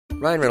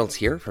Ryan Reynolds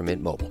here from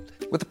Mint Mobile.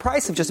 With the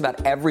price of just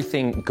about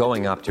everything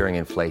going up during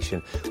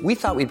inflation, we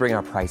thought we'd bring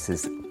our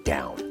prices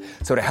down.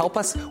 So to help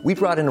us, we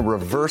brought in a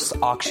reverse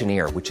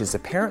auctioneer, which is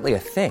apparently a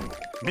thing.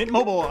 Mint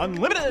Mobile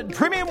Unlimited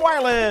Premium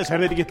Wireless. How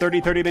to get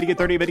 30, 30, bit to get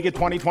 30, bit to get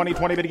 20, 20,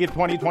 20, bit to get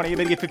 20, 20,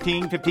 bit to get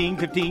 15, 15,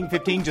 15,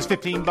 15, just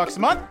 $15 a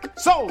month?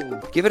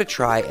 Sold! Give it a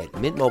try at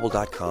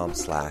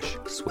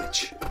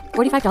mintmobile.com/switch.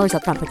 $45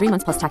 up front for 3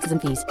 months plus taxes and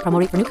fees. Promo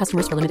rate for new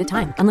customers for limited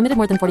time. Unlimited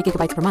more than 40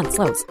 gigabytes per month.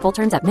 Slows full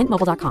terms at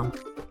mintmobile.com.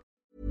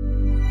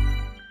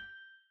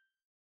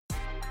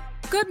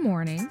 Good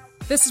morning.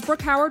 This is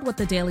Brooke Howard with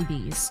The Daily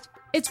Beast.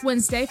 It's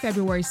Wednesday,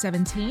 February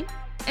 17th,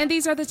 and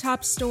these are the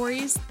top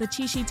stories the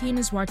Chishi team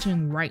is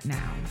watching right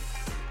now.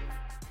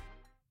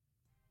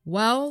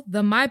 Well,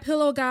 the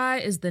MyPillow guy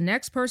is the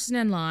next person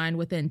in line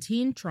within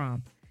Team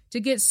Trump to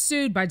get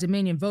sued by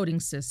Dominion Voting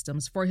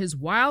Systems for his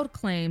wild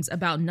claims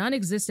about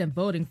non-existent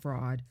voting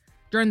fraud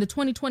during the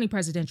 2020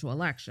 presidential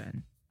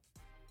election.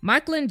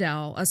 Mike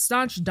Lindell, a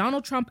staunch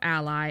Donald Trump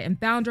ally and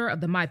founder of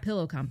the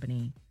MyPillow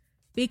company,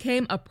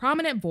 became a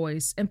prominent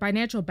voice and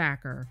financial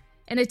backer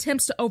in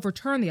attempts to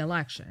overturn the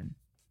election.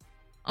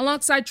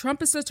 Alongside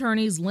Trumpist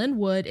attorneys Lin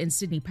Wood and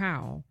Sidney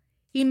Powell,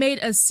 he made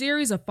a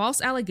series of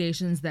false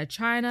allegations that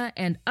China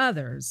and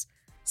others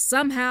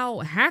somehow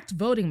hacked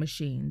voting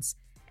machines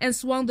and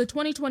swung the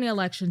 2020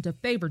 election to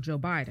favor Joe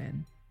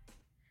Biden.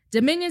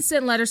 Dominion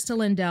sent letters to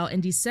Lindell in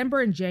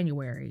December and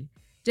January,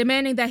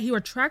 demanding that he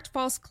retract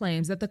false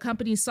claims that the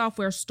company's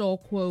software stole,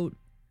 quote,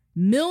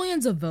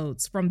 millions of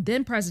votes from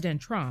then-President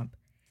Trump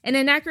and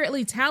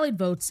inaccurately tallied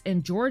votes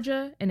in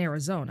Georgia and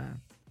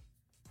Arizona.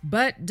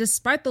 But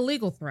despite the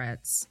legal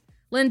threats,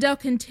 Lindell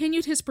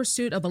continued his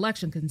pursuit of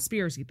election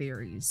conspiracy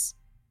theories.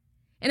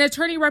 An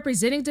attorney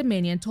representing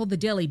Dominion told the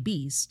Daily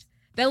Beast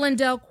that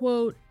Lindell,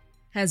 quote,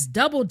 has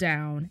doubled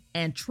down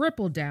and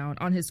tripled down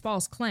on his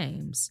false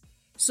claims,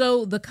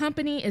 so the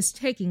company is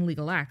taking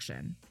legal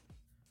action.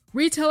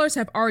 Retailers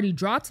have already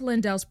dropped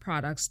Lindell's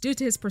products due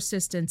to his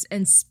persistence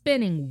in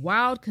spinning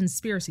wild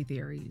conspiracy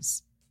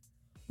theories.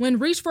 When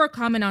reached for a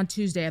comment on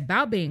Tuesday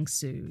about being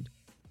sued,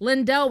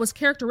 Lindell was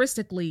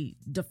characteristically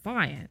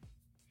defiant.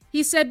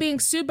 He said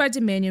being sued by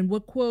Dominion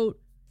would, quote,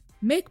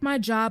 make my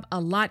job a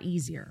lot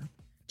easier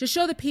to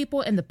show the people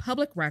in the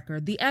public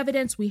record the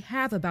evidence we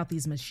have about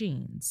these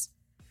machines.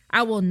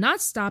 I will not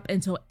stop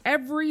until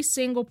every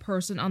single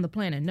person on the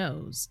planet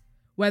knows,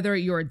 whether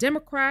you're a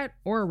Democrat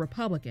or a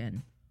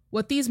Republican,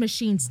 what these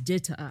machines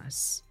did to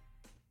us.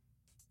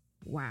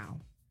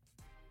 Wow.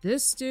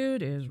 This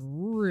dude is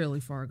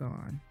really far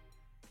gone.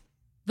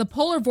 The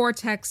polar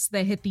vortex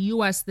that hit the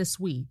U.S. this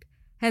week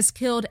has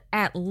killed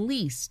at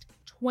least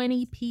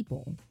 20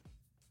 people.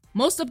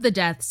 Most of the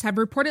deaths have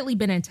reportedly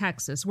been in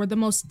Texas, where the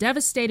most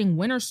devastating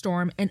winter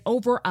storm in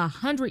over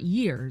 100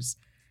 years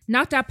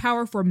knocked out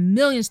power for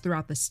millions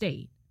throughout the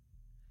state.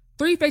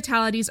 3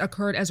 fatalities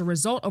occurred as a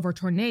result of a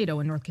tornado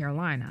in North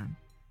Carolina.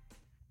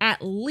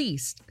 At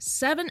least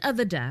 7 of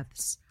the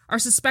deaths are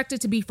suspected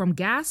to be from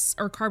gas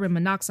or carbon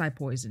monoxide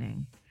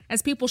poisoning,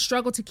 as people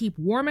struggle to keep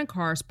warm in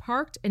cars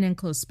parked in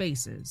enclosed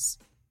spaces.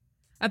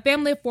 A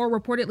family of 4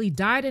 reportedly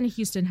died in a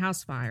Houston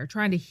house fire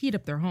trying to heat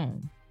up their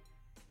home.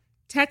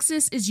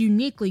 Texas is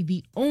uniquely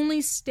the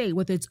only state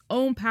with its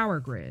own power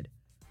grid,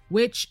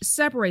 which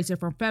separates it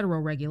from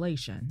federal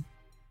regulation.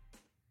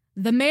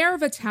 The mayor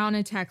of a town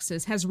in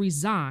Texas has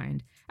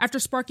resigned after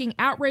sparking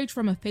outrage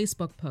from a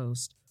Facebook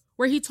post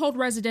where he told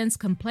residents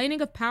complaining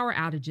of power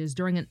outages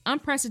during an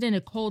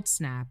unprecedented cold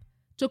snap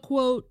to,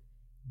 quote,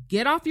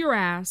 get off your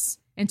ass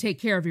and take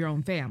care of your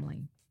own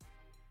family.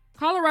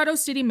 Colorado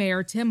City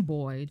Mayor Tim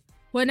Boyd,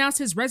 who announced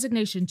his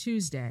resignation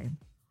Tuesday,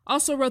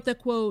 also wrote that,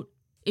 quote,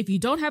 if you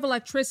don't have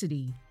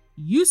electricity,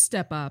 you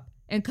step up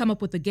and come up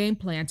with a game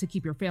plan to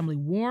keep your family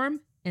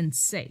warm and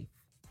safe.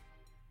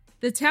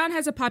 The town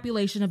has a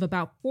population of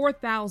about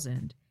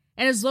 4,000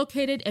 and is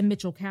located in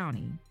Mitchell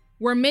County,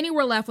 where many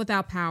were left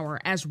without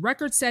power as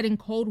record-setting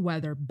cold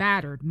weather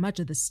battered much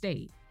of the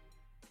state.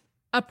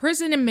 A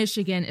prison in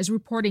Michigan is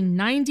reporting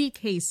 90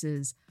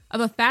 cases of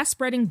a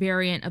fast-spreading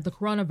variant of the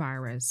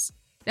coronavirus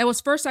that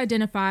was first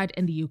identified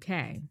in the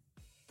UK.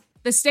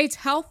 The state's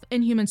Health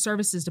and Human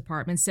Services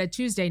Department said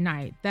Tuesday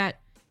night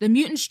that the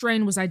mutant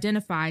strain was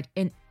identified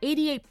in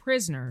 88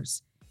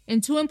 prisoners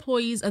and 2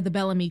 employees of the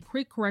Bellamy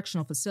Creek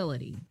Correctional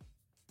Facility.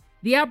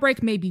 The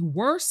outbreak may be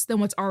worse than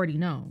what's already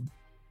known.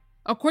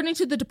 According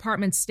to the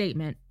department's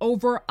statement,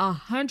 over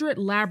 100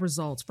 lab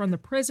results from the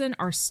prison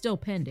are still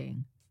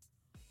pending.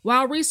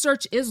 While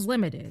research is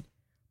limited,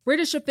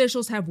 British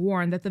officials have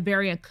warned that the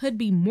variant could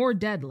be more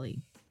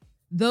deadly,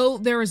 though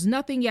there is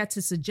nothing yet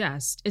to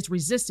suggest it's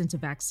resistant to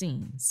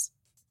vaccines.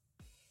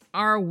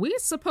 Are we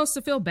supposed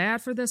to feel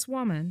bad for this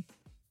woman?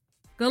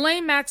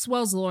 Ghislaine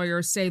Maxwell's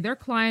lawyers say their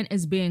client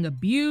is being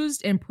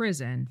abused in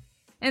prison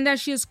and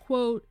that she is,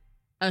 quote,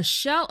 a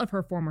shell of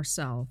her former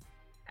self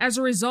as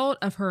a result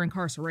of her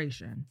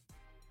incarceration.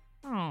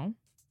 Oh,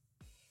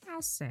 how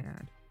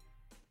sad.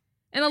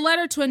 In a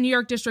letter to a New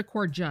York District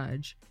Court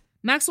judge,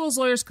 Maxwell's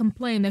lawyers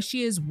complain that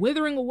she is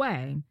withering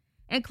away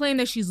and claim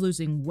that she's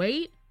losing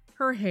weight,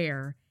 her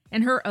hair,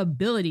 and her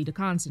ability to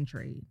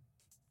concentrate.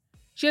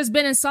 She has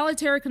been in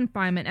solitary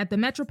confinement at the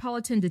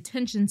Metropolitan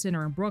Detention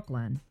Center in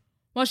Brooklyn,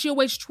 while she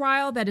awaits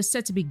trial that is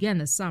set to begin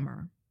this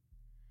summer.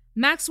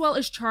 Maxwell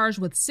is charged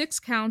with 6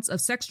 counts of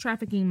sex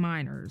trafficking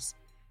minors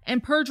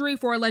and perjury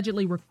for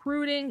allegedly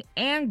recruiting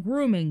and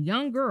grooming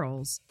young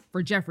girls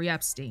for Jeffrey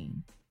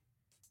Epstein.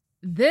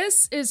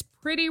 This is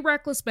pretty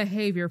reckless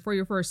behavior for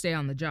your first day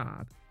on the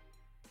job.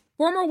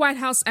 Former White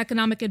House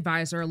economic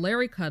advisor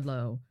Larry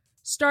Kudlow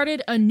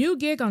started a new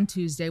gig on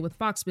Tuesday with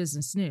Fox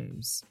Business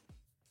News.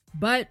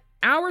 But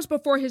hours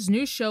before his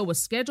new show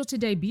was scheduled to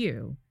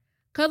debut,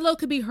 Kudlow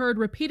could be heard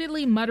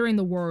repeatedly muttering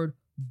the word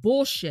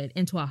bullshit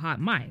into a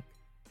hot mic.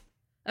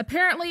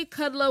 Apparently,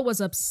 Kudlow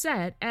was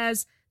upset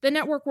as the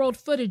network rolled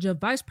footage of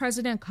Vice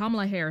President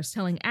Kamala Harris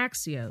telling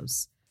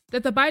Axios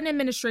that the Biden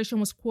administration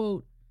was,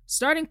 quote,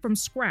 starting from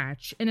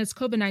scratch in its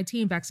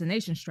COVID-19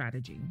 vaccination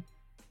strategy.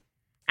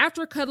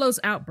 After Kudlow's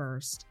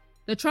outburst,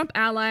 the Trump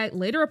ally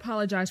later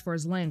apologized for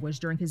his language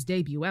during his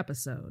debut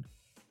episode.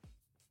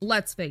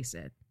 Let's face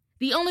it,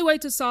 the only way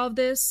to solve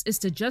this is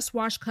to just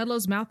wash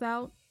Kudlow's mouth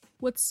out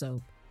with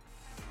soap.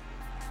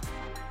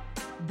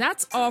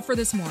 That's all for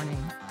this morning.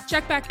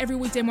 Check back every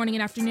weekday morning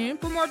and afternoon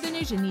for more of the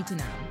news you need to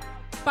know.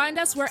 Find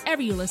us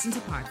wherever you listen to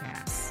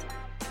podcasts.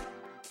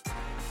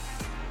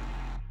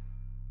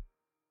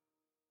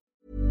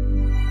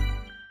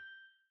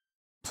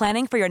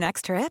 Planning for your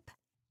next trip?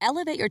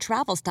 Elevate your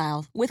travel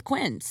style with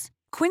Quince.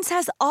 Quince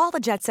has all the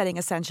jet-setting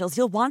essentials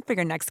you'll want for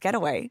your next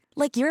getaway,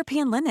 like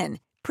European linen,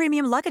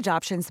 premium luggage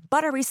options,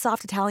 buttery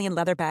soft Italian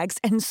leather bags,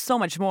 and so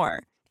much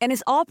more. And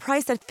is all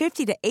priced at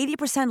 50 to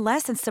 80%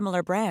 less than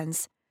similar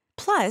brands.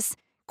 Plus,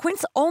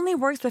 Quince only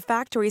works with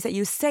factories that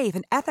use safe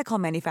and ethical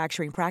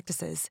manufacturing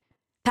practices.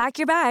 Pack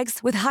your bags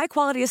with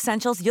high-quality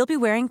essentials you'll be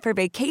wearing for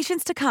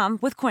vacations to come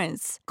with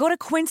Quince. Go to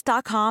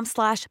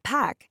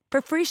quince.com/pack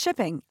for free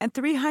shipping and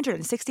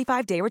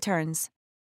 365-day returns.